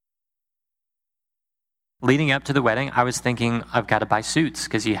leading up to the wedding, I was thinking I've got to buy suits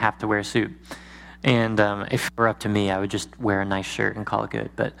because you have to wear a suit. And if it were up to me, I would just wear a nice shirt and call it good.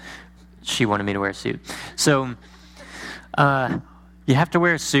 But she wanted me to wear a suit. So you have to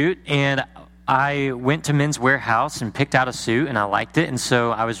wear a suit. And I went to Men's Warehouse and picked out a suit, and I liked it. And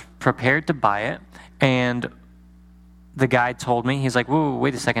so I was prepared to buy it. And the guy told me, he's like, whoa,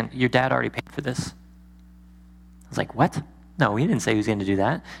 wait a second. Your dad already paid for this. I was like, what? No, he didn't say he was going to do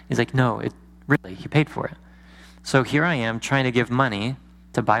that. He's like, no, really, he paid for it. So here I am trying to give money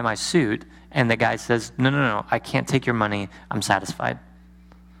to buy my suit. And the guy says, no, I can't take your money. I'm satisfied.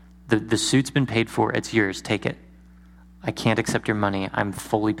 The suit's been paid for. It's yours. Take it. I can't accept your money. I'm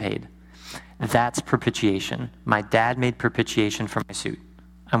fully paid. That's propitiation. My dad made propitiation for my suit.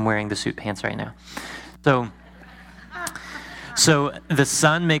 I'm wearing the suit pants right now. So the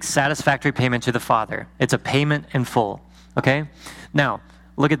son makes satisfactory payment to the father. It's a payment in full. Okay? Now,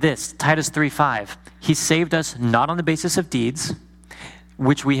 look at this. Titus 3:5. He saved us not on the basis of deeds,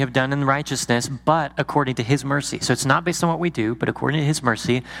 which we have done in righteousness, but according to his mercy. So it's not based on what we do, but according to his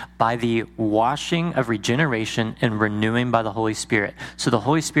mercy, by the washing of regeneration and renewing by the Holy Spirit. So the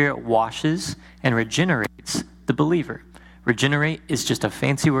Holy Spirit washes and regenerates the believer. Regenerate is just a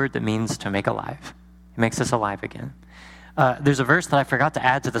fancy word that means to make alive. It makes us alive again. There's a verse that I forgot to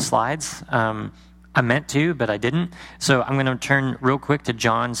add to the slides. I meant to, but I didn't. So I'm going to turn real quick to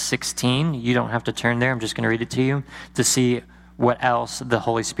John 16. You don't have to turn there. I'm just going to read it to you to see what else the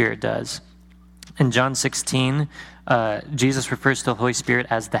Holy Spirit does. In John 16, Jesus refers to the Holy Spirit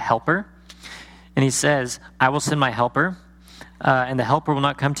as the helper. And he says, I will send my helper, and the helper will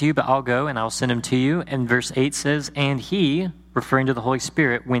not come to you, but I'll go and I'll send him to you. And verse 8 says, and he, referring to the Holy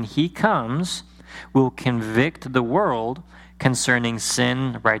Spirit, when he comes, will convict the world concerning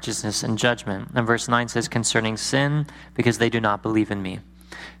sin, righteousness, and judgment. And verse 9 says, concerning sin, because they do not believe in me.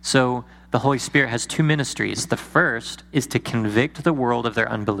 So the Holy Spirit has two ministries. The first is to convict the world of their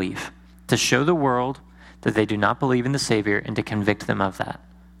unbelief, to show the world that they do not believe in the Savior and to convict them of that.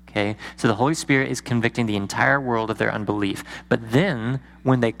 Okay? So the Holy Spirit is convicting the entire world of their unbelief. But then,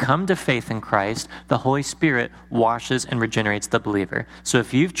 when they come to faith in Christ, the Holy Spirit washes and regenerates the believer. So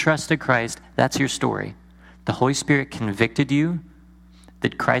if you've trusted Christ, that's your story. The Holy Spirit convicted you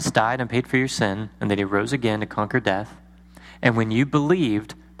that Christ died and paid for your sin and that he rose again to conquer death. And when you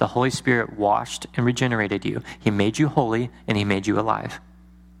believed, the Holy Spirit washed and regenerated you. He made you holy and he made you alive.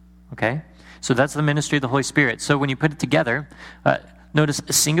 Okay? So that's the ministry of the Holy Spirit. So when you put it together, notice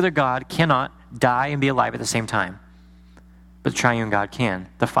a singular God cannot die and be alive at the same time. But the triune God can.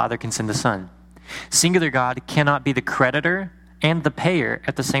 The Father can send the Son. Singular God cannot be the creditor and the payer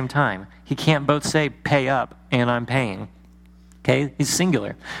at the same time. He can't both say, pay up and I'm paying. Okay? He's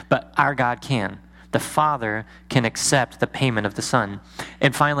singular. But our God can. The Father can accept the payment of the Son.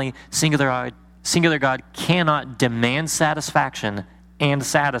 And finally, singular God cannot demand satisfaction and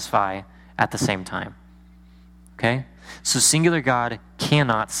satisfy at the same time. Okay? So singular God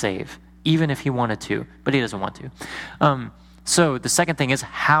cannot save, even if he wanted to, but he doesn't want to. So the second thing is,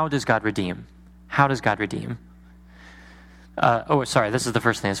 how does God redeem? How does God redeem? This is the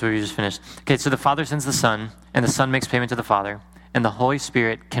first thing. That's what we just finished. Okay, so the Father sends the Son, and the Son makes payment to the Father, and the Holy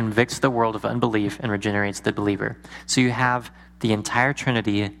Spirit convicts the world of unbelief and regenerates the believer. So you have the entire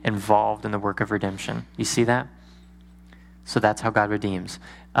Trinity involved in the work of redemption. You see that? So that's how God redeems.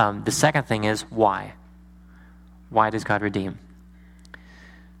 The second thing is, why? Why does God redeem?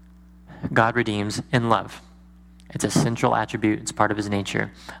 God redeems in love. It's a central attribute. It's part of his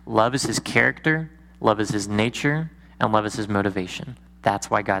nature. Love is his character. Love is his nature. And love is his motivation. That's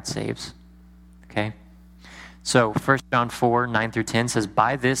why God saves. Okay? So 1 John 4, 9 through 10 says,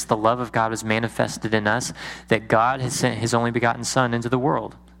 by this the love of God is manifested in us, that God has sent his only begotten Son into the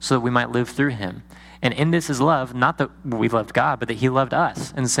world, so that we might live through him. And in this is love, not that we loved God, but that he loved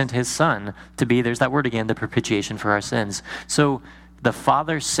us and sent his Son to be, there's that word again, the propitiation for our sins. So the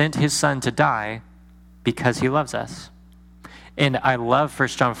Father sent his Son to die because he loves us. And I love 1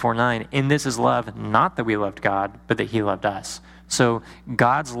 John 4, 9. In this is love, not that we loved God, but that he loved us. So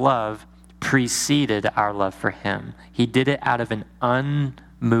God's love preceded our love for him. He did it out of an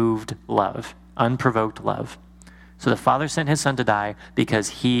unmoved love, unprovoked love. So the Father sent his Son to die because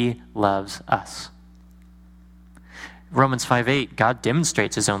he loves us. Romans 5:8, God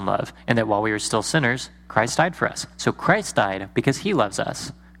demonstrates his own love, and that while we were still sinners, Christ died for us. So Christ died because he loves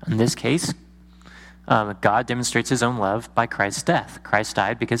us. In this case, God demonstrates his own love by Christ's death. Christ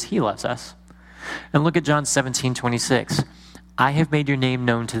died because he loves us. And look at John 17:26. I have made your name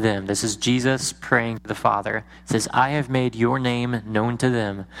known to them. This is Jesus praying to the Father. It says, I have made your name known to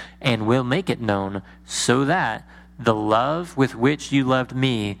them and will make it known so that the love with which you loved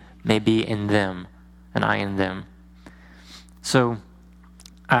me may be in them and I in them. So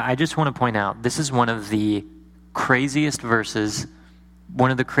I just want to point out, this is one of the craziest verses,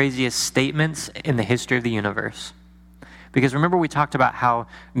 one of the craziest statements in the history of the universe. Because remember, we talked about how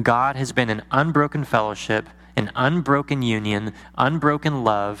God has been in unbroken fellowship, an unbroken union, unbroken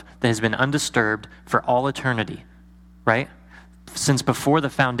love that has been undisturbed for all eternity, right? Since before the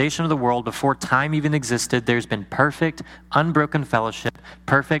foundation of the world, before time even existed, there's been perfect, unbroken fellowship,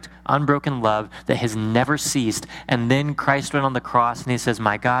 perfect, unbroken love that has never ceased. And then Christ went on the cross and he says,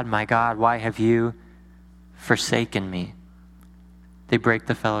 my God, why have you forsaken me? They break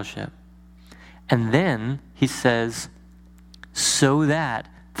the fellowship. And then he says, so that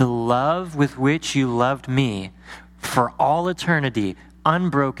the love with which you loved me for all eternity,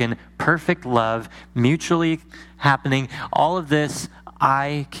 unbroken, perfect love, mutually happening, all of this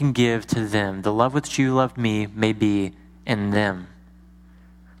I can give to them. The love with which you loved me may be in them.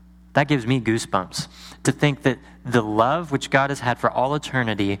 That gives me goosebumps to think that the love which God has had for all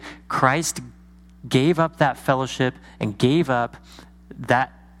eternity, Christ gave up that fellowship and gave up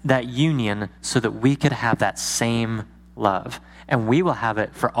that union so that we could have that same love. And we will have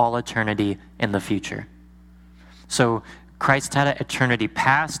it for all eternity in the future. So Christ had an eternity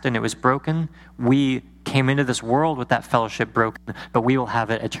past and it was broken. We came into this world with that fellowship broken, but we will have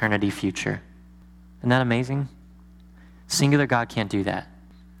it eternity future. Isn't that amazing? Singular God can't do that.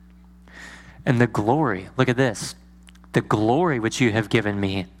 And the glory, look at this. The glory which you have given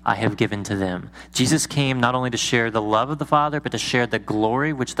me, I have given to them. Jesus came not only to share the love of the Father, but to share the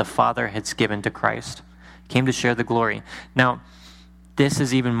glory which the Father has given to Christ. He came to share the glory. Now, this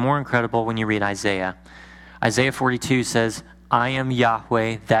is even more incredible when you read Isaiah. Isaiah 42 says, I am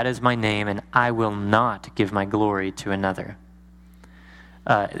Yahweh, that is my name, and I will not give my glory to another.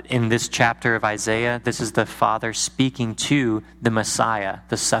 In this chapter of Isaiah, this is the Father speaking to the Messiah,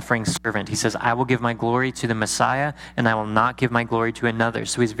 the suffering servant. He says, I will give my glory to the Messiah, and I will not give my glory to another.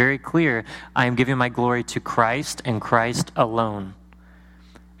 So he's very clear, I am giving my glory to Christ and Christ alone.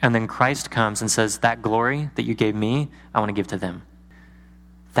 And then Christ comes and says, that glory that you gave me, I want to give to them.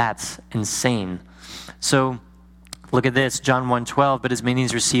 That's insane. So look at this, John 1:12, but as many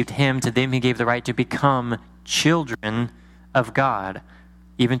as received him, to them he gave the right to become children of God,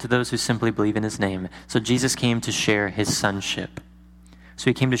 even to those who simply believe in his name. So Jesus came to share his sonship. So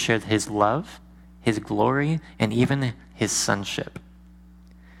he came to share his love, his glory, and even his sonship.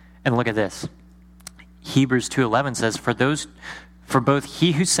 And look at this. Hebrews 2:11 says, for both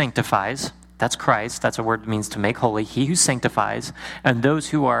he who sanctifies, that's Christ, that's a word that means to make holy, he who sanctifies, and those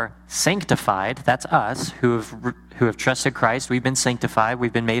who are sanctified, that's us, who have trusted Christ, we've been sanctified,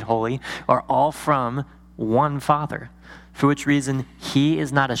 we've been made holy, are all from one Father, for which reason he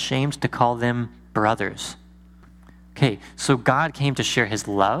is not ashamed to call them brothers. Okay, so God came to share his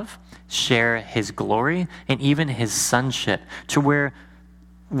love, share his glory, and even his sonship, to where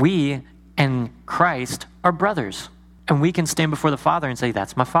we and Christ are brothers. And we can stand before the Father and say,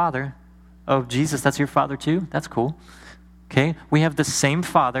 that's my Father. Oh, Jesus, that's your Father too? That's cool. Okay, we have the same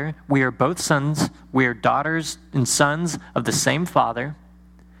Father. We are both sons. We are daughters and sons of the same Father.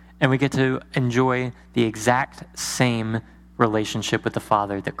 And we get to enjoy the exact same relationship with the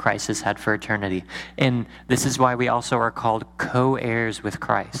Father that Christ has had for eternity. And this is why we also are called co-heirs with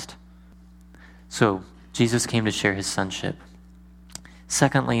Christ. So Jesus came to share his sonship.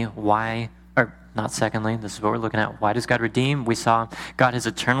 Secondly, this is what we're looking at. Why does God redeem? We saw God has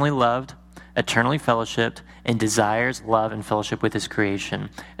eternally loved, eternally fellowshipped, and desires love and fellowship with his creation.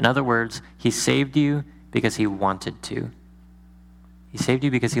 In other words, he saved you because he wanted to. He saved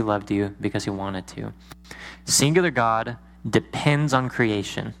you because he loved you, because he wanted to. Singular God depends on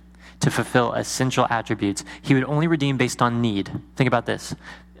creation to fulfill essential attributes. He would only redeem based on need. Think about this.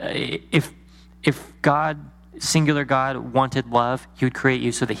 If God, singular God, wanted love, he would create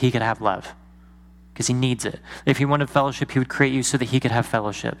you so that he could have love, because he needs it. If he wanted fellowship, he would create you so that he could have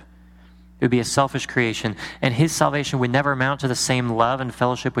fellowship. It would be a selfish creation, and his salvation would never amount to the same love and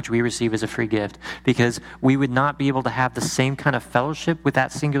fellowship which we receive as a free gift, because we would not be able to have the same kind of fellowship with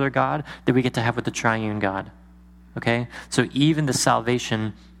that singular God that we get to have with the triune God. Okay? So even the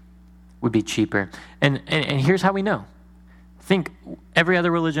salvation would be cheaper. And here's how we know. Think every other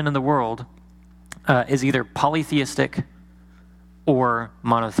religion in the world is either polytheistic or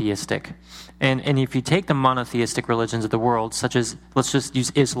monotheistic. And if you take the monotheistic religions of the world, such as, let's just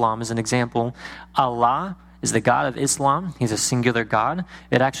use Islam as an example, Allah is the God of Islam. He's a singular God.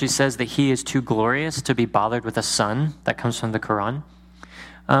 It actually says that he is too glorious to be bothered with a son. That comes from the Quran.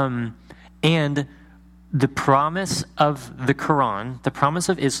 And The promise of the Quran, the promise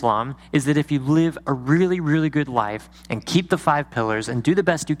of Islam, is that if you live a really, really good life and keep the 5 pillars and do the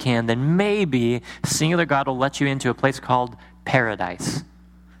best you can, then maybe singular God will let you into a place called paradise.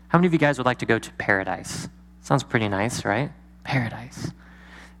 How many of you guys would like to go to paradise? Sounds pretty nice, right? Paradise.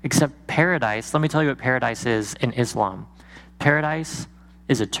 Except paradise, let me tell you what paradise is in Islam. Paradise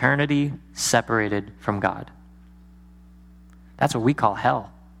is eternity separated from God. That's what we call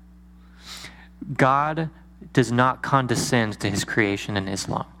hell. God does not condescend to his creation in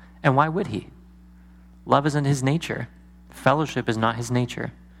Islam. And why would he? Love isn't his nature. Fellowship is not his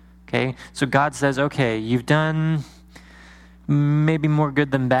nature. Okay? So God says, okay, you've done maybe more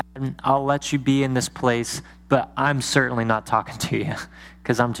good than bad. I'll let you be in this place, but I'm certainly not talking to you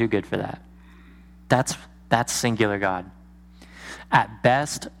because I'm too good for that. That's singular God. At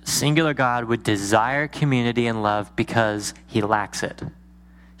best, singular God would desire community and love because he lacks it.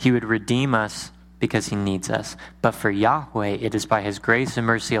 He would redeem us because he needs us. But for Yahweh, it is by his grace and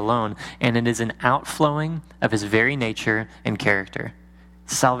mercy alone, and it is an outflowing of his very nature and character.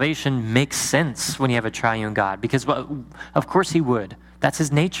 Salvation makes sense when you have a triune God, because of course he would. That's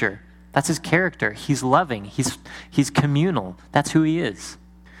his nature. That's his character. He's loving. He's communal. That's who he is.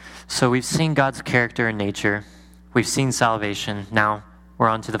 So we've seen God's character and nature. We've seen salvation. Now we're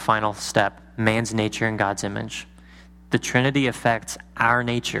on to the final step, man's nature and God's image. The Trinity affects our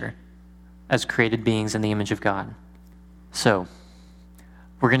nature as created beings in the image of God. So,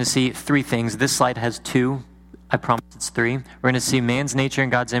 we're going to see 3 things. This slide has 2. I promise it's 3. We're going to see man's nature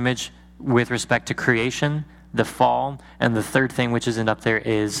and God's image with respect to creation, the fall, and the third thing, which isn't up there,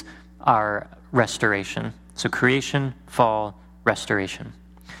 is our restoration. So creation, fall, restoration.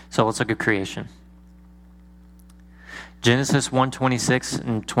 So let's look at creation. Genesis 1:26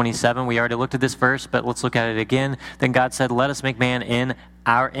 and 27, we already looked at this verse, but let's look at it again. Then God said, let us make man in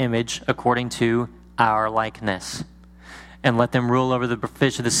our image according to our likeness. And let them rule over the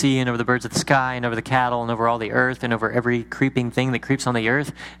fish of the sea and over the birds of the sky and over the cattle and over all the earth and over every creeping thing that creeps on the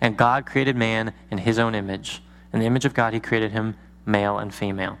earth. And God created man in his own image. In the image of God, he created him male and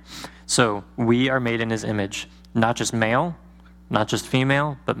female. So we are made in his image. Not just male, not just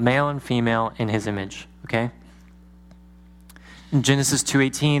female, but male and female in his image. Okay? In Genesis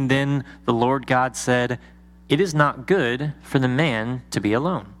 2:18, then the Lord God said, it is not good for the man to be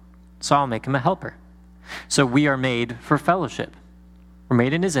alone, so I'll make him a helper. So we are made for fellowship. We're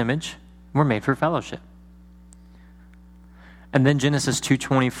made in his image. We're made for fellowship. And then Genesis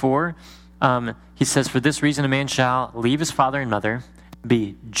 2:24, he says, for this reason a man shall leave his father and mother,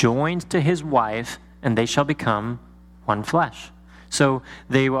 be joined to his wife, and they shall become one flesh. So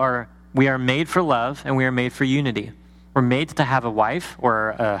we are made for love, and we are made for unity. We're made to have a wife or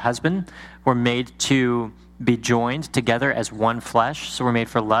a husband. We're made to be joined together as one flesh. So we're made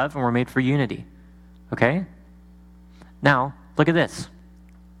for love and we're made for unity. Okay? Now, look at this.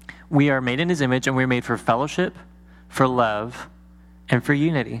 We are made in his image and we're made for fellowship, for love, and for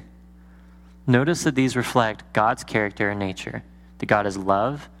unity. Notice that these reflect God's character and nature. That God is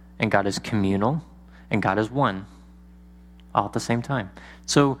love and God is communal and God is one. All at the same time.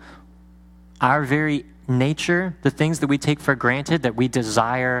 So our very nature, the things that we take for granted, that we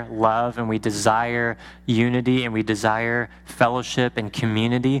desire love and we desire unity and we desire fellowship and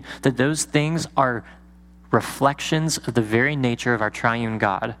community, that those things are reflections of the very nature of our triune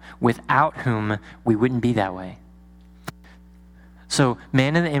God, without whom we wouldn't be that way. So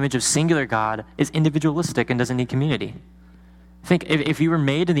man in the image of singular God is individualistic and doesn't need community. Think, if you were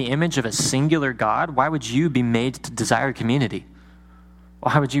made in the image of a singular God, why would you be made to desire community?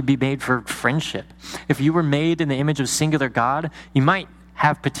 Why would you be made for friendship? If you were made in the image of singular God, you might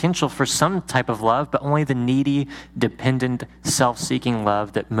have potential for some type of love, but only the needy, dependent, self-seeking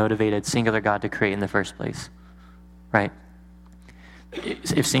love that motivated singular God to create in the first place, right?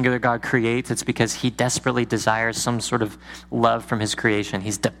 If singular God creates, it's because he desperately desires some sort of love from his creation.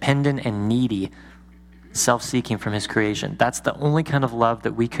 He's dependent and needy, self-seeking from his creation. That's the only kind of love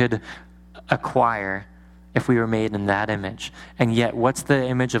that we could acquire if we were made in that image. And yet, what's the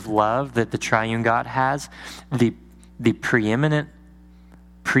image of love that the triune God has? The preeminent,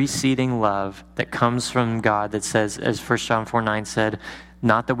 preceding love that comes from God that says, as 1 John 4:9 said,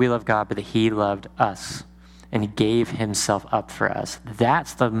 not that we love God, but that he loved us and he gave himself up for us.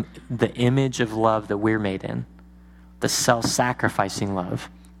 That's the image of love that we're made in. The self-sacrificing love,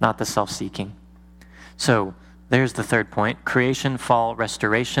 not the self-seeking. So there's the third point. Creation, fall,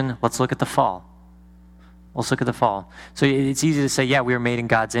 restoration. Let's look at the fall. Let's look at the fall. So it's easy to say, yeah, we were made in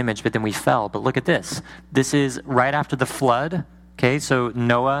God's image, but then we fell. But look at this. This is right after the flood. Okay, so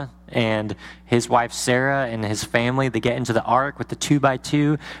Noah and his wife Sarah and his family, they get into the ark with the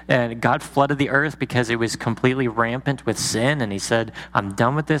 2x2, and God flooded the earth because it was completely rampant with sin, and he said, I'm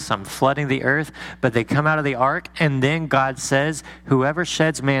done with this, I'm flooding the earth. But they come out of the ark, and then God says, whoever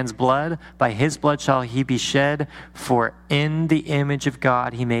sheds man's blood, by his blood shall he be shed, for in the image of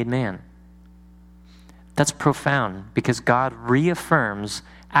God he made man. That's profound, because God reaffirms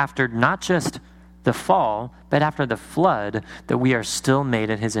after not just the fall, but after the flood, that we are still made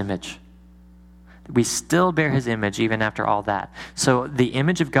in his image. We still bear his image even after all that. So the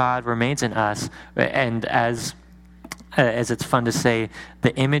image of God remains in us, and as it's fun to say,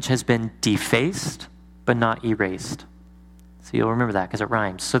 the image has been defaced, but not erased. So you'll remember that because it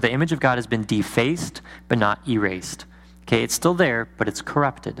rhymes. So the image of God has been defaced, but not erased. Okay, it's still there, but it's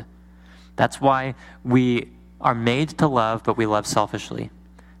corrupted. That's why we are made to love, but we love selfishly.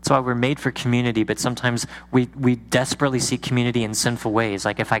 That's why we're made for community, but sometimes we desperately seek community in sinful ways.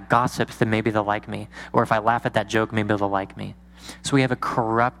 Like if I gossip, then maybe they'll like me. Or if I laugh at that joke, maybe they'll like me. So we have a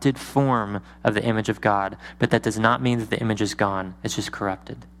corrupted form of the image of God, but that does not mean that the image is gone. It's just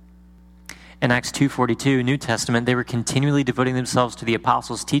corrupted. In Acts 2:42, New Testament, they were continually devoting themselves to the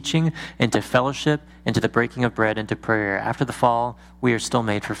apostles' teaching and to fellowship and to the breaking of bread and to prayer. After the fall, we are still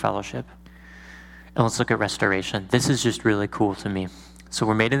made for fellowship. And let's look at restoration. This is just really cool to me. So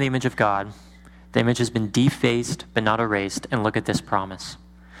we're made in the image of God. The image has been defaced, but not erased. And look at this promise.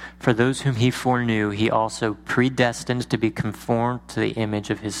 For those whom he foreknew, he also predestined to be conformed to the image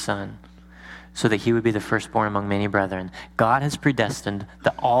of his Son, so that he would be the firstborn among many brethren. God has predestined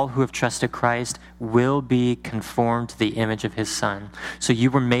that all who have trusted Christ will be conformed to the image of his Son. So you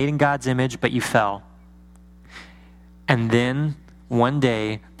were made in God's image, but you fell. And then one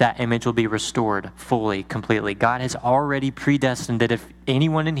day, that image will be restored fully, completely. God has already predestined that if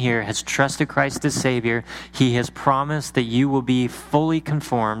anyone in here has trusted Christ as Savior, he has promised that you will be fully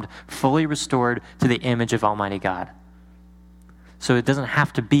conformed, fully restored to the image of Almighty God. So it doesn't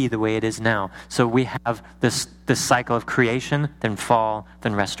have to be the way it is now. So we have this cycle of creation, then fall,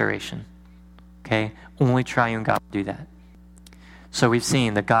 then restoration. Okay? Only Triune God will do that. So we've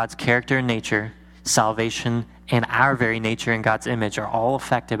seen that God's character and nature, salvation, and our very nature in God's image are all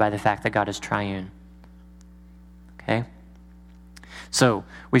affected by the fact that God is triune. Okay? So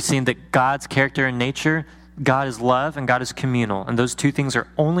we've seen that God's character and nature, God is love and God is communal. And those two things are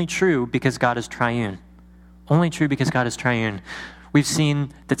only true because God is triune. Only true because God is triune. We've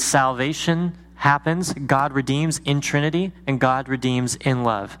seen that salvation happens, God redeems in Trinity, and God redeems in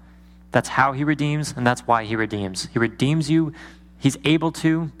love. That's how he redeems, and that's why he redeems. He redeems you. He's able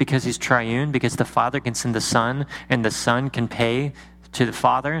to because he's triune, because the Father can send the Son, and the Son can pay to the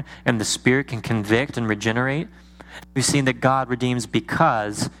Father, and the Spirit can convict and regenerate. We've seen that God redeems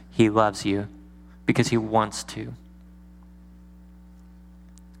because he loves you, because he wants to.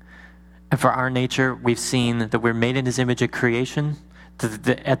 And for our nature, we've seen that we're made in his image at creation.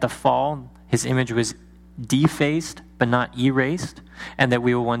 At the fall, his image was defaced, but not erased, and that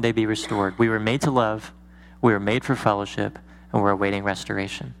we will one day be restored. We were made to love, we were made for fellowship, and we're awaiting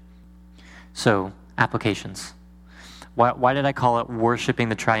restoration. So, applications. Why did I call it worshiping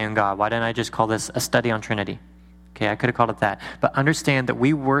the triune God? Why didn't I just call this a study on Trinity? Okay, I could have called it that. But understand that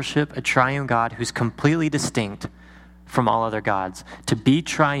we worship a triune God who's completely distinct from all other gods. To be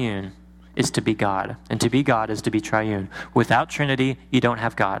triune is to be God, and to be God is to be triune. Without Trinity, you don't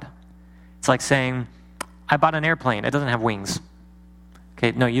have God. It's like saying, I bought an airplane, it doesn't have wings.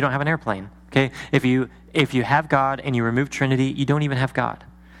 Okay, no, you don't have an airplane. Okay, if you have God and you remove Trinity, you don't even have God.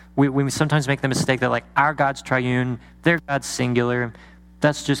 We sometimes make the mistake that like our God's triune, their God's singular.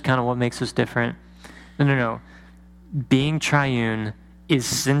 That's just kind of what makes us different. No. Being triune is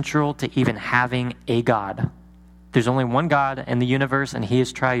central to even having a God. There's only one God in the universe, and he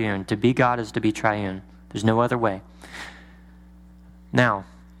is triune. To be God is to be triune. There's no other way. Now,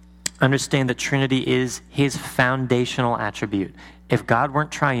 understand that Trinity is his foundational attribute. If God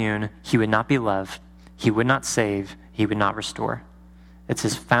weren't triune, he would not be love, he would not save, he would not restore. It's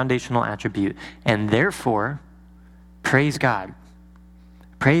his foundational attribute. And therefore, praise God.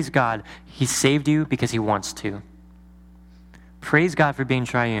 Praise God. He saved you because he wants to. Praise God for being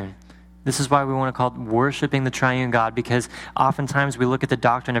triune. This is why we want to call it worshiping the triune God, because oftentimes we look at the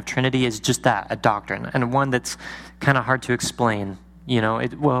doctrine of Trinity as just that, a doctrine, and one that's kind of hard to explain. You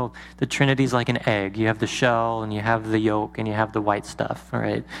know, the Trinity's like an egg. You have the shell, and you have the yolk, and you have the white stuff, all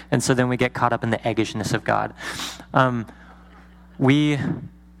right? And so then we get caught up in the eggishness of God. We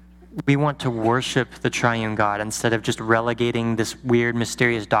want to worship the triune God instead of just relegating this weird,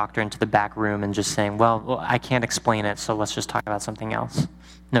 mysterious doctrine to the back room and just saying, well, I can't explain it, so let's just talk about something else.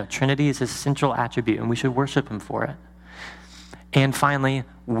 No, Trinity is his central attribute, and we should worship him for it. And finally,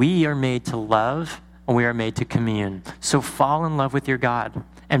 we are made to love and we are made to commune. So fall in love with your God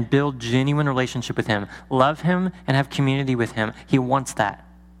and build genuine relationship with him. Love him and have community with him. He wants that.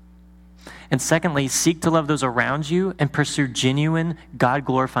 And secondly, seek to love those around you and pursue genuine,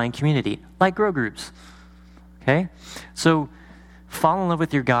 God-glorifying community, like grow groups. Okay? So fall in love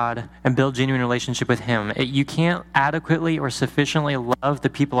with your God and build genuine relationship with him. You can't adequately or sufficiently love the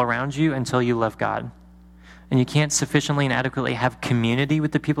people around you until you love God. And you can't sufficiently and adequately have community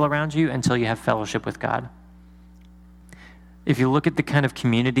with the people around you until you have fellowship with God. If you look at the kind of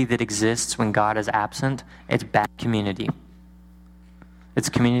community that exists when God is absent, it's bad community. It's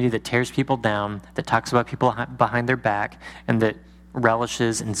community that tears people down, that talks about people behind their back, and that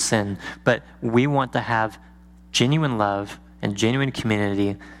relishes in sin. But we want to have genuine love and genuine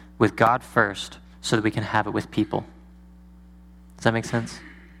community with God first so that we can have it with people. Does that make sense?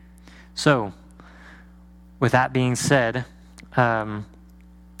 So, with that being said, I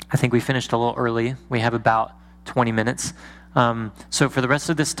think we finished a little early. We have about 20 minutes. So for the rest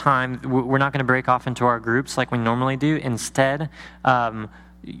of this time, we're not going to break off into our groups like we normally do. Instead,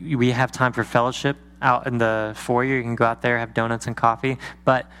 we have time for fellowship out in the foyer. You can go out there, have donuts and coffee.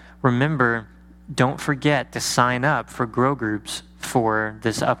 But remember, don't forget to sign up for grow groups for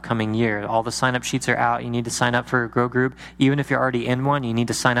this upcoming year. All the sign-up sheets are out. You need to sign up for a grow group. Even if you're already in one, you need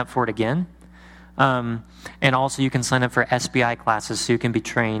to sign up for it again. And also you can sign up for SBI classes so you can be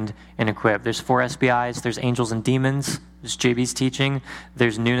trained and equipped. There's 4 SBIs. There's Angels and Demons, which JB's teaching.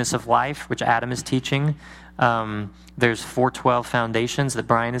 There's Newness of Life, which Adam is teaching. There's 412 Foundations that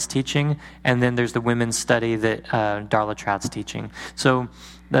Brian is teaching. And then there's the women's study that Darla Trout's teaching. So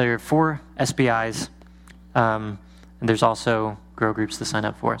there are 4 SBIs, and there's also grow groups to sign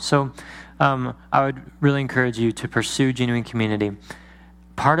up for. So I would really encourage you to pursue genuine community.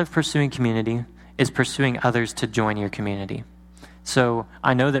 Part of pursuing community is pursuing others to join your community. So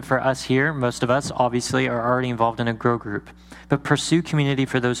I know that for us here, most of us obviously are already involved in a grow group, but pursue community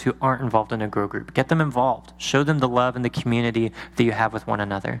for those who aren't involved in a grow group. Get them involved. Show them the love and the community that you have with one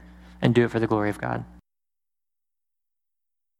another, and do it for the glory of God.